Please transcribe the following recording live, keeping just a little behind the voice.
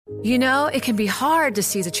You know, it can be hard to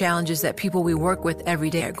see the challenges that people we work with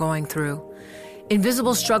every day are going through.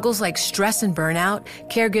 Invisible struggles like stress and burnout,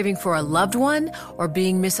 caregiving for a loved one, or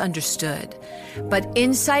being misunderstood. But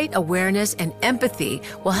insight, awareness, and empathy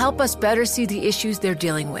will help us better see the issues they're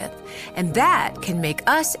dealing with. And that can make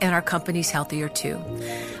us and our companies healthier too.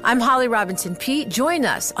 I'm Holly Robinson Peete. Join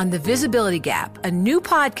us on The Visibility Gap, a new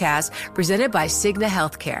podcast presented by Cigna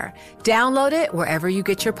Healthcare. Download it wherever you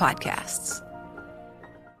get your podcasts.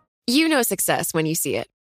 You know success when you see it.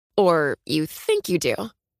 Or you think you do.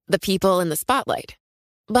 The people in the spotlight.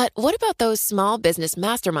 But what about those small business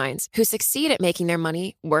masterminds who succeed at making their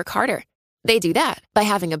money work harder? They do that by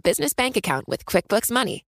having a business bank account with QuickBooks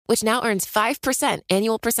Money, which now earns 5%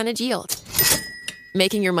 annual percentage yield.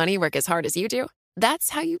 Making your money work as hard as you do?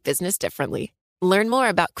 That's how you business differently. Learn more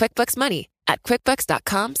about QuickBooks Money at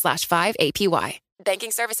quickbooks.com/5APY.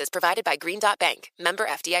 Banking services provided by Green Dot Bank. Member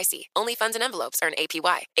FDIC. Only funds and envelopes earn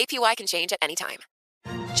APY. APY can change at any time.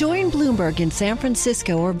 Join Bloomberg in San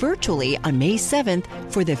Francisco or virtually on May 7th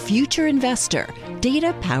for The Future Investor,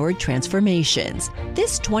 Data-Powered Transformations.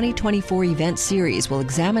 This 2024 event series will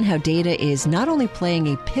examine how data is not only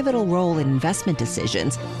playing a pivotal role in investment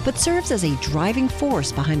decisions, but serves as a driving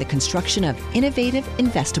force behind the construction of innovative,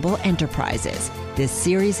 investable enterprises. This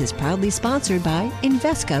series is proudly sponsored by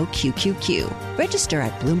Invesco QQQ. Register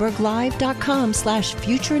at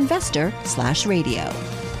BloombergLive.com/futureinvestor/radio.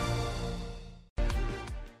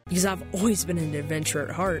 Because I've always been an adventurer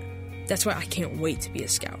at heart. That's why I can't wait to be a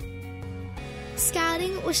scout.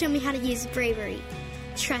 Scouting will show me how to use bravery,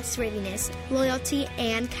 trustworthiness, loyalty,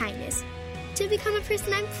 and kindness to become a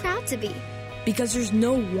person I'm proud to be. Because there's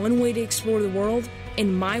no one way to explore the world,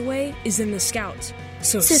 and my way is in the Scouts.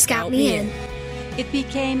 So scout me in. It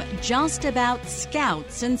became just about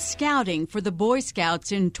scouts and scouting for the Boy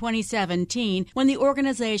Scouts in 2017 when the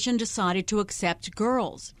organization decided to accept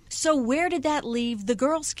girls. So where did that leave the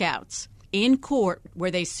Girl Scouts? In court,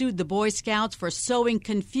 where they sued the Boy Scouts for sowing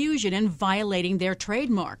confusion and violating their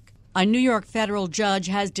trademark. A New York federal judge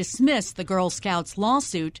has dismissed the Girl Scouts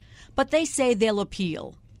lawsuit, but they say they'll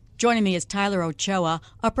appeal. Joining me is Tyler Ochoa,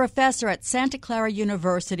 a professor at Santa Clara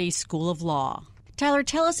University School of Law. Tyler,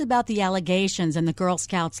 tell us about the allegations in the Girl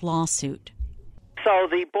Scouts lawsuit. So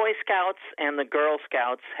the Boy Scouts and the Girl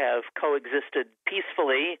Scouts have coexisted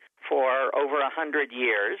peacefully for over 100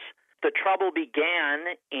 years. The trouble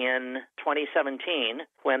began in 2017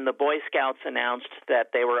 when the Boy Scouts announced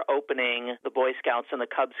that they were opening the Boy Scouts and the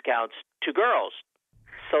Cub Scouts to girls.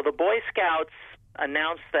 So the Boy Scouts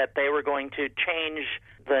announced that they were going to change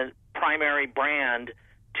the primary brand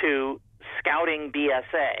to Scouting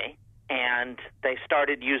BSA, and they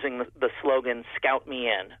started using the slogan, Scout Me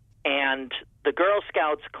In. And the Girl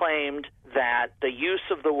Scouts claimed that the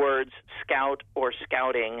use of the words scout or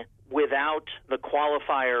scouting without the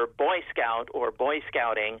qualifier Boy Scout or Boy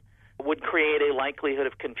Scouting would create a likelihood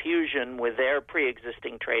of confusion with their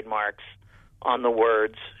pre-existing trademarks on the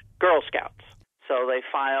words Girl Scouts. So they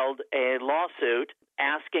filed a lawsuit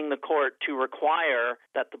asking the court to require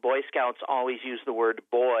that the Boy Scouts always use the word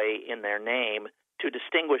boy in their name to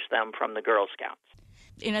distinguish them from the Girl Scouts.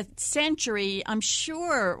 In a century, I'm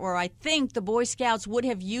sure, or I think, the Boy Scouts would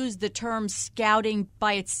have used the term scouting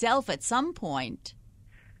by itself at some point.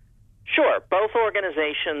 Sure. Both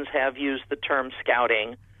organizations have used the term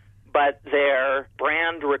scouting, but their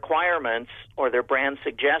brand requirements or their brand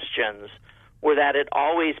suggestions were that it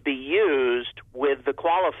always be used with the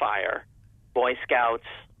qualifier, Boy Scouts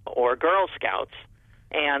or Girl Scouts.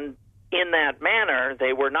 And in that manner,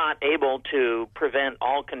 they were not able to prevent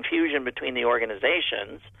all confusion between the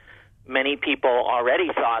organizations. Many people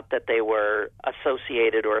already thought that they were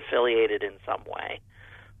associated or affiliated in some way.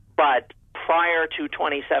 But prior to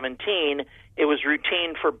 2017, it was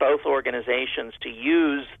routine for both organizations to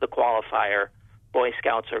use the qualifier Boy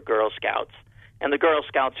Scouts or Girl Scouts. And the Girl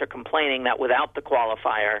Scouts are complaining that without the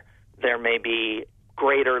qualifier, there may be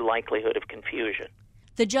greater likelihood of confusion.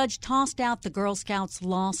 The judge tossed out the Girl Scouts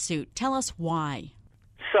lawsuit. Tell us why.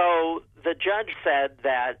 So the judge said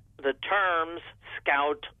that the terms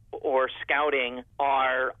scout or scouting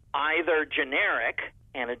are either generic,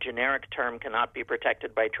 and a generic term cannot be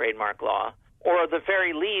protected by trademark law, or at the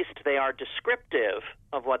very least they are descriptive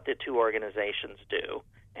of what the two organizations do.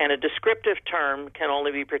 And a descriptive term can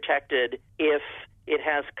only be protected if it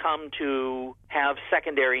has come to have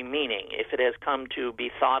secondary meaning, if it has come to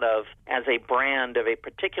be thought of as a brand of a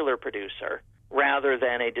particular producer rather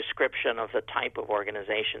than a description of the type of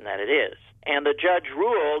organization that it is. And the judge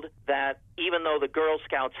ruled that even though the Girl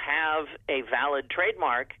Scouts have a valid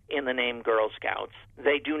trademark in the name Girl Scouts,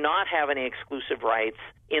 they do not have any exclusive rights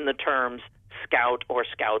in the terms scout or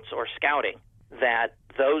scouts or scouting, that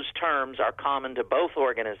those terms are common to both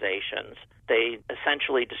organizations. They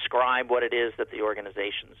essentially describe what it is that the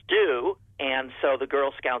organizations do, and so the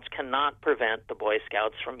Girl Scouts cannot prevent the Boy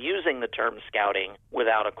Scouts from using the term scouting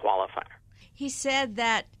without a qualifier. He said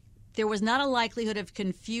that there was not a likelihood of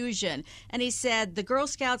confusion, and he said the Girl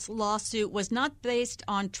Scouts lawsuit was not based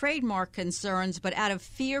on trademark concerns, but out of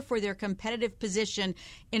fear for their competitive position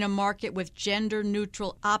in a market with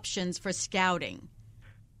gender-neutral options for scouting.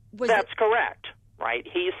 That's correct, right?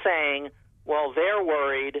 He's saying, well, they're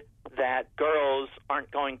worried that girls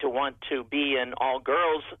aren't going to want to be in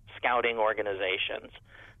all-girls scouting organizations,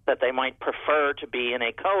 that they might prefer to be in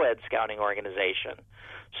a co-ed scouting organization,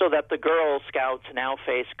 so that the Girl Scouts now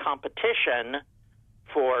face competition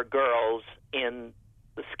for girls in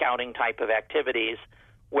the scouting type of activities,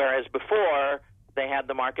 whereas before they had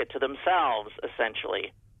the market to themselves,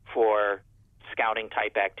 essentially, for scouting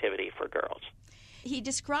type activity for girls. He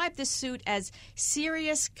described the suit as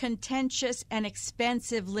serious, contentious, and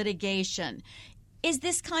expensive litigation. Is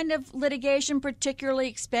this kind of litigation particularly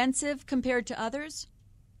expensive compared to others?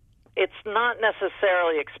 It's not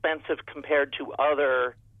necessarily expensive compared to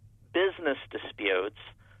other business disputes.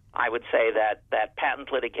 I would say that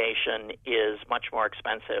patent litigation is much more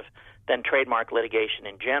expensive than trademark litigation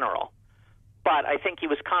in general. But I think he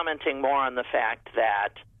was commenting more on the fact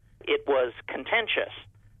that it was contentious,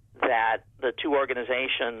 that the two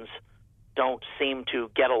organizations don't seem to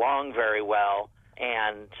get along very well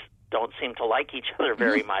and don't seem to like each other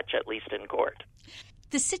very much, at least in court.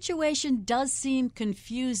 The situation does seem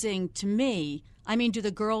confusing to me. I mean, do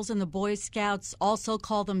the girls and the Boy Scouts also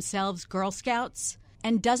call themselves Girl Scouts?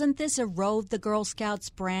 And doesn't this erode the Girl Scouts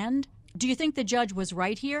brand? Do you think the judge was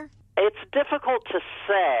right here? It's difficult to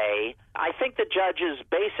say. I think the judge's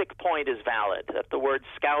basic point is valid, that the words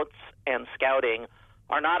Scouts and scouting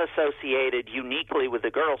are not associated uniquely with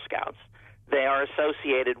the Girl Scouts. They are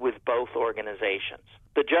associated with both organizations.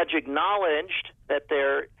 The judge acknowledged that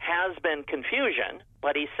there has been confusion,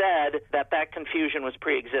 but he said that that confusion was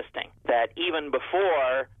pre-existing, that even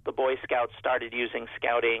before the Boy Scouts started using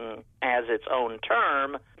scouting as its own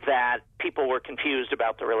term, that people were confused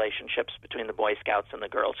about the relationships between the Boy Scouts and the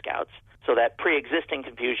Girl Scouts. So that pre-existing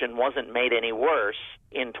confusion wasn't made any worse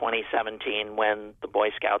in 2017 when the Boy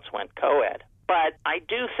Scouts went co-ed. But I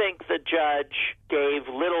do think the judge gave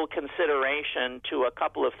little consideration to a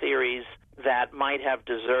couple of theories that might have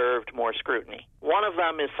deserved more scrutiny. One of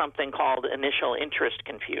them is something called initial interest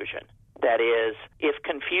confusion. That is, if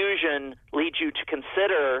confusion leads you to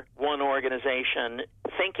consider one organization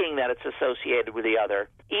thinking that it's associated with the other,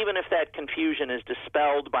 even if that confusion is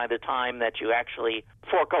dispelled by the time that you actually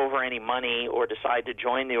fork over any money or decide to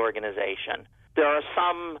join the organization, there are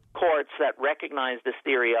some courts that recognize this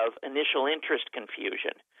theory of initial interest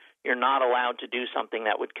confusion. You're not allowed to do something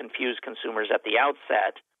that would confuse consumers at the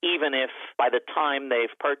outset, even if by the time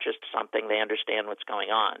they've purchased something, they understand what's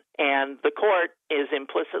going on. And the court is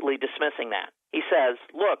implicitly dismissing that. He says,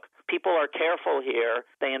 look, people are careful here.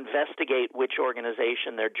 They investigate which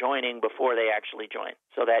organization they're joining before they actually join,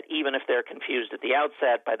 so that even if they're confused at the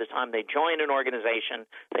outset, by the time they join an organization,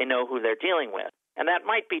 they know who they're dealing with. And that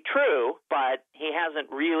might be true, but he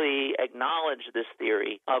hasn't really acknowledged this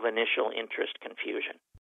theory of initial interest confusion.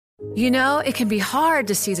 You know, it can be hard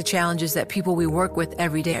to see the challenges that people we work with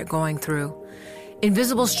every day are going through.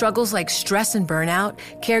 Invisible struggles like stress and burnout,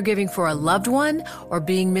 caregiving for a loved one, or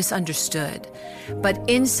being misunderstood. But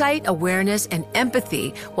insight, awareness, and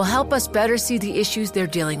empathy will help us better see the issues they're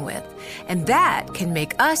dealing with. And that can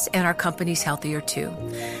make us and our companies healthier too.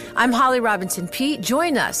 I'm Holly Robinson Peete.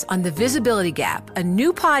 Join us on The Visibility Gap, a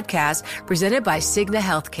new podcast presented by Cigna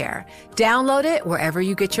Healthcare. Download it wherever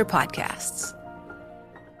you get your podcasts.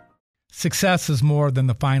 Success is more than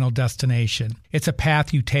the final destination. It's a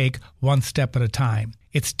path you take one step at a time.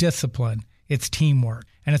 It's discipline, it's teamwork,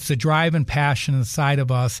 and it's the drive and passion inside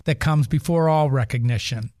of us that comes before all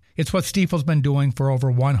recognition. It's what Stifel's been doing for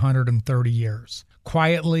over 130 years.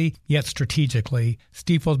 Quietly, yet strategically,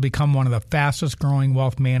 Stifel's become one of the fastest growing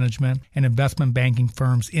wealth management and investment banking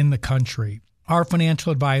firms in the country. Our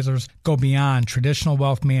financial advisors go beyond traditional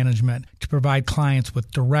wealth management to provide clients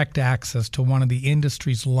with direct access to one of the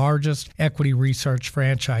industry's largest equity research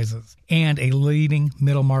franchises and a leading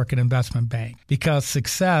middle market investment bank, because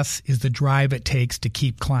success is the drive it takes to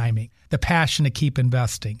keep climbing, the passion to keep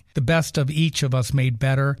investing, the best of each of us made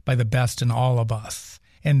better by the best in all of us.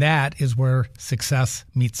 And that is where success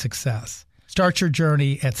meets success. Start your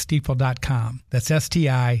journey at Stifel.com. That's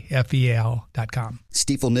Stifel.com.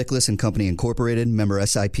 Stifel Nicholas and Company Incorporated, member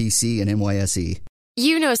SIPC and NYSE.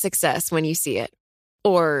 You know success when you see it.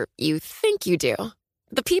 Or you think you do.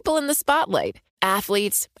 The people in the spotlight.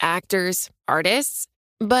 Athletes, actors, artists.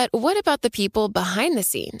 But what about the people behind the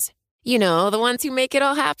scenes? You know, the ones who make it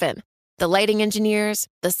all happen. The lighting engineers,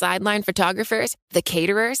 the sideline photographers, the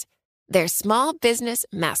caterers. They're small business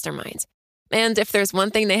masterminds. And if there's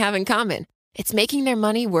one thing they have in common, it's making their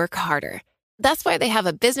money work harder. That's why they have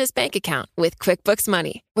a business bank account with QuickBooks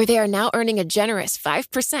Money, where they are now earning a generous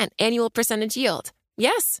 5% annual percentage yield.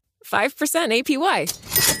 Yes, 5%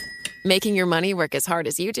 APY. Making your money work as hard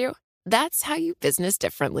as you do? That's how you business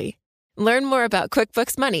differently. Learn more about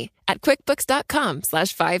QuickBooks Money at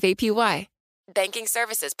quickbooks.com/5APY. Banking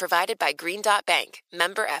services provided by Green Dot Bank,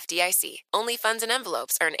 member FDIC. Only funds and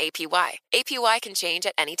envelopes earn APY. APY can change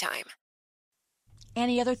at any time.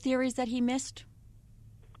 Any other theories that he missed?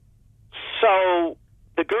 So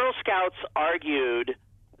the Girl Scouts argued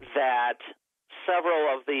that several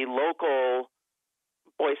of the local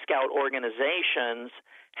Boy Scout organizations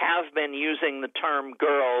have been using the term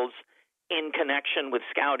girls in connection with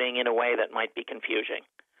scouting in a way that might be confusing.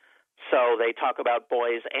 So they talk about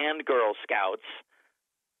boys and Girl Scouts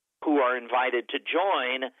who are invited to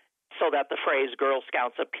join so that the phrase Girl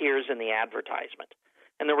Scouts appears in the advertisement.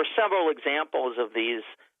 And there were several examples of these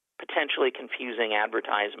potentially confusing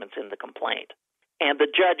advertisements in the complaint. And the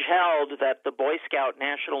judge held that the Boy Scout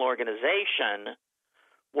National Organization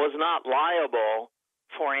was not liable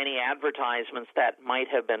for any advertisements that might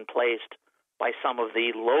have been placed by some of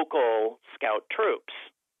the local Scout troops.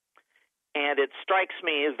 And it strikes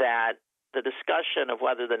me that the discussion of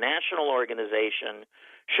whether the national organization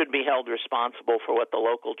should be held responsible for what the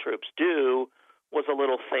local troops do was a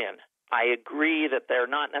little thin. I agree that they're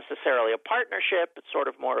not necessarily a partnership. It's sort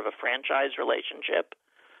of more of a franchise relationship.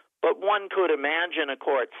 But one could imagine a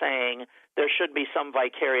court saying there should be some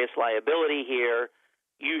vicarious liability here.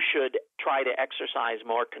 You should try to exercise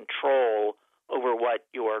more control over what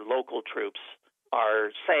your local troops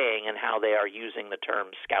are saying and how they are using the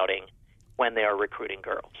term scouting when they are recruiting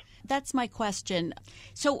girls. That's my question.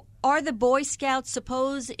 So are the Boy Scouts,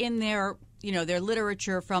 suppose in their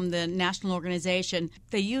literature from the national organization,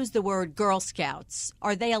 they use the word Girl Scouts.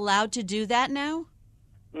 Are they allowed to do that now?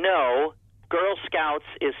 No. Girl Scouts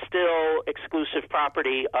is still exclusive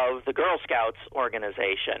property of the Girl Scouts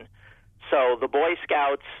organization. So the Boy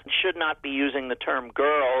Scouts should not be using the term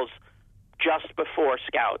girls just before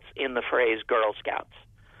Scouts in the phrase Girl Scouts.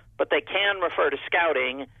 But they can refer to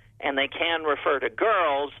scouting and they can refer to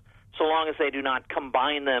girls so long as they do not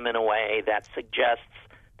combine them in a way that suggests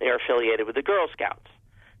they are affiliated with the Girl Scouts.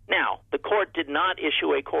 Now, the court did not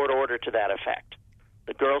issue a court order to that effect.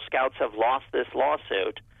 The Girl Scouts have lost this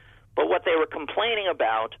lawsuit, but what they were complaining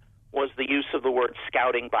about was the use of the word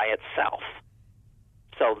scouting by itself.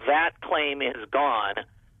 So that claim is gone.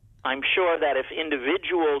 I'm sure that if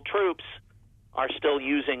individual troops are still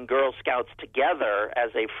using Girl Scouts together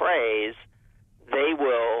as a phrase, they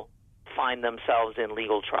will find themselves in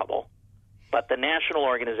legal trouble. But the national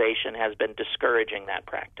organization has been discouraging that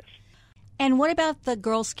practice. And what about the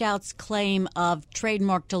Girl Scouts' claim of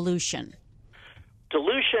trademark dilution?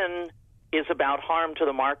 Dilution is about harm to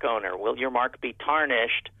the mark owner. Will your mark be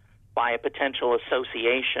tarnished by a potential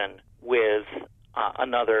association with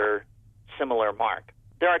another similar mark?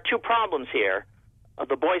 There are two problems here.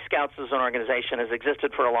 The Boy Scouts as an organization has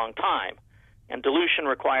existed for a long time, and dilution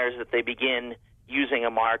requires that they begin using a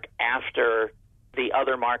mark after the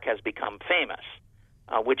other mark has become famous,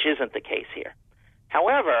 which isn't the case here.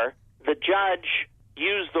 However, the judge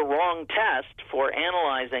used the wrong test for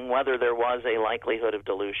analyzing whether there was a likelihood of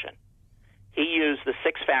dilution. He used the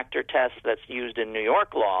six-factor test that's used in New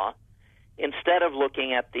York law instead of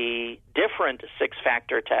looking at the different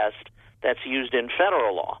six-factor test that's used in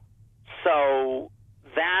federal law. So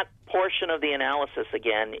that portion of the analysis,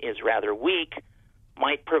 again, is rather weak,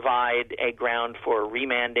 might provide a ground for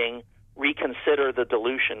remanding, reconsider the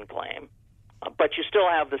dilution claim. But you still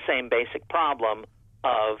have the same basic problem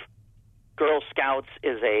of Girl Scouts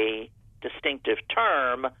is a distinctive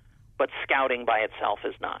term, but scouting by itself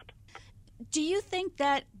is not. Do you think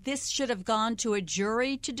that this should have gone to a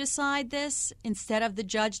jury to decide this instead of the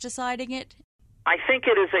judge deciding it? I think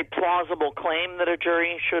it is a plausible claim that a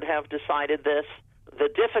jury should have decided this. The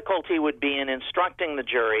difficulty would be in instructing the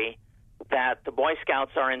jury that the Boy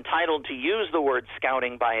Scouts are entitled to use the word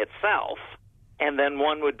scouting by itself, and then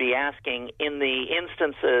one would be asking, in the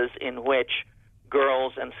instances in which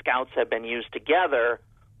girls and scouts have been used together,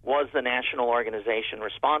 was the national organization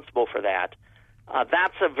responsible for that?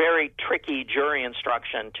 That's a very tricky jury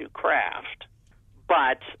instruction to craft.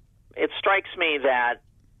 But it strikes me that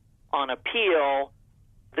on appeal,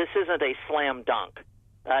 this isn't a slam dunk.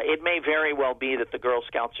 It may very well be that the Girl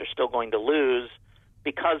Scouts are still going to lose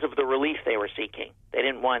because of the relief they were seeking. They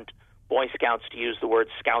didn't want Boy Scouts to use the word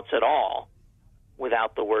scouts at all,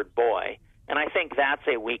 without the word boy. And I think that's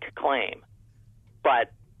a weak claim.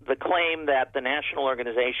 But the claim that the national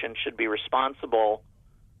organization should be responsible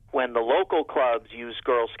when the local clubs use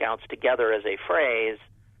Girl Scouts together as a phrase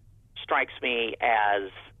strikes me as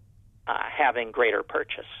having greater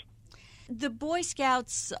purchase. The Boy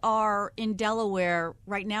Scouts are in Delaware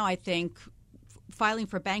right now, I think, filing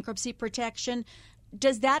for bankruptcy protection.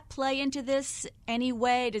 Does that play into this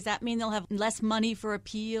anyway? Does that mean they'll have less money for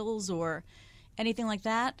appeals or anything like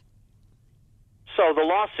that? So the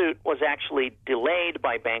lawsuit was actually delayed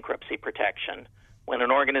by bankruptcy protection. When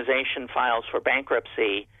an organization files for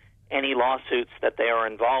bankruptcy, any lawsuits that they are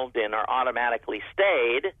involved in are automatically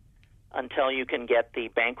stayed until you can get the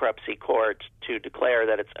bankruptcy court to declare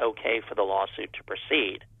that it's okay for the lawsuit to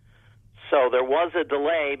proceed. So there was a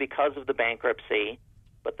delay because of the bankruptcy,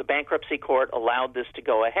 but the bankruptcy court allowed this to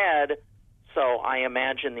go ahead, so I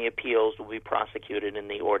imagine the appeals will be prosecuted in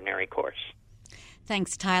the ordinary course.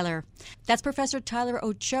 Thanks, Tyler. That's Professor Tyler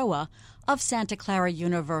Ochoa of Santa Clara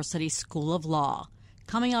University School of Law.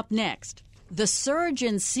 Coming up next, the surge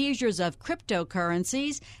in seizures of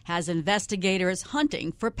cryptocurrencies has investigators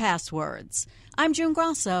hunting for passwords. I'm June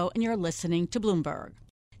Grosso, and you're listening to Bloomberg.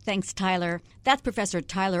 Thanks, Tyler. That's Professor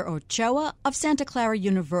Tyler Ochoa of Santa Clara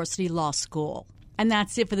University Law School. And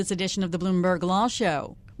that's it for this edition of the Bloomberg Law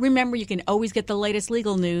Show. Remember, you can always get the latest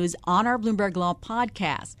legal news on our Bloomberg Law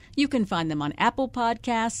podcast. You can find them on Apple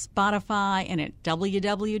Podcasts, Spotify, and at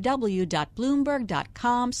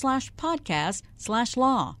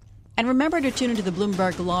www.bloomberg.com/podcast/law. And remember to tune into the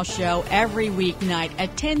Bloomberg Law Show every weeknight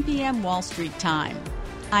at 10 p.m. Wall Street time.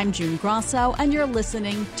 I'm June Grosso, and you're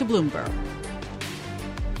listening to Bloomberg.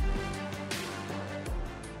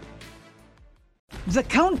 The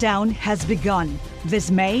countdown has begun.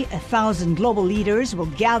 This May, 1,000 global leaders will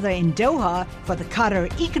gather in Doha for the Qatar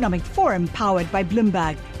Economic Forum powered by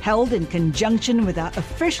Bloomberg, held in conjunction with our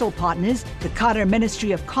official partners, the Qatar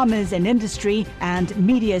Ministry of Commerce and Industry and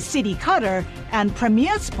Media City Qatar, and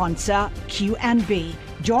premier sponsor QNB.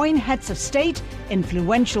 Join heads of state,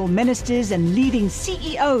 influential ministers, and leading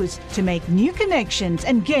CEOs to make new connections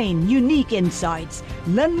and gain unique insights.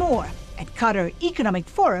 Learn more at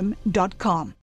QatarEconomicForum.com.